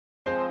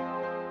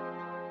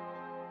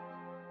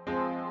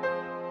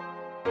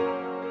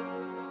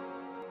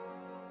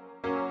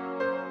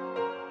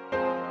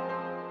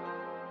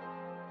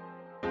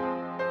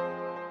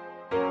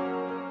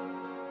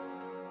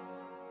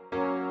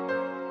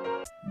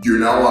You're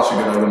now watching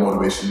another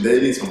Motivation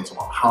Daily, so I'm talking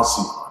about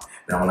Halcyon.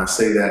 Now, when I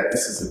say that,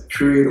 this is a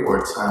period or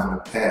a time in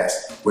the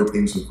past where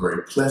things were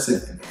very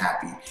pleasant and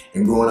happy.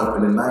 And growing up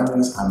in the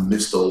 90s, I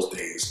miss those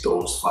days,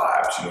 those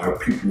vibes. You know,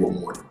 people were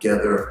more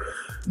together,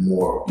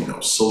 more,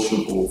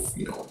 sociable,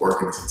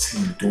 working as a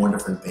team, doing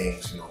different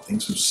things.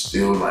 Things were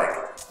still like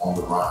on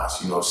the rise.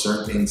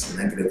 Certain things,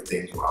 negative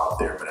things were out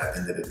there, but at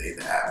the end of the day,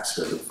 the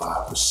atmosphere, the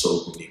vibe was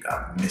so unique.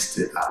 I missed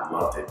it. I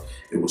loved it.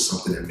 It was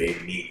something that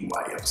made me who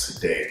I am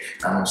today.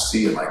 I don't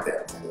see it like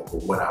that anymore,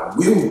 but what I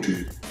will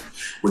do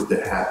with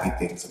the happy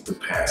things of the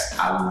past,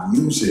 I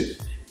will use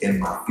it in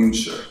my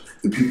future.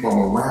 The people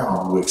I'm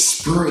around will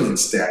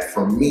experience that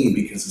from me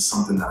because it's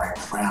something that I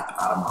grabbed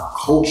out of my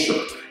culture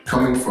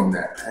coming from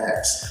that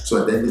past.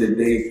 So at the end of the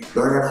day,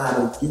 learn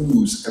how to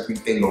use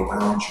everything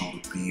around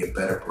you to be a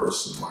better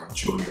person or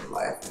enjoy your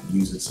life and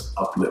use it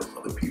to uplift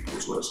other people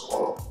is what it's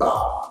all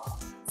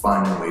about.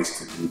 Finding ways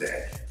to do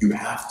that. You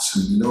have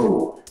to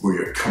know where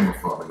you're coming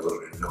from in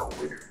order to know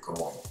where you're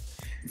going.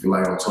 If you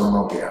like what I'm talking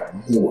about, we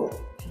have more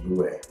on the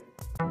way.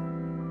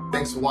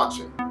 Thanks for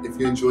watching. If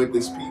you enjoyed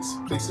this piece,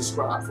 please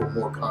subscribe for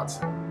more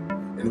content.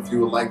 And if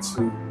you would like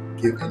to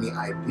give any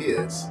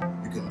ideas,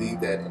 you can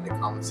leave that in the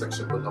comment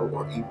section below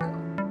or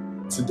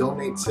email. To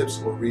donate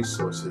tips or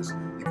resources,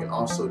 you can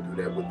also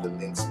do that with the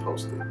links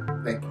posted.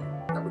 Thank you.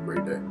 Have a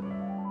great day.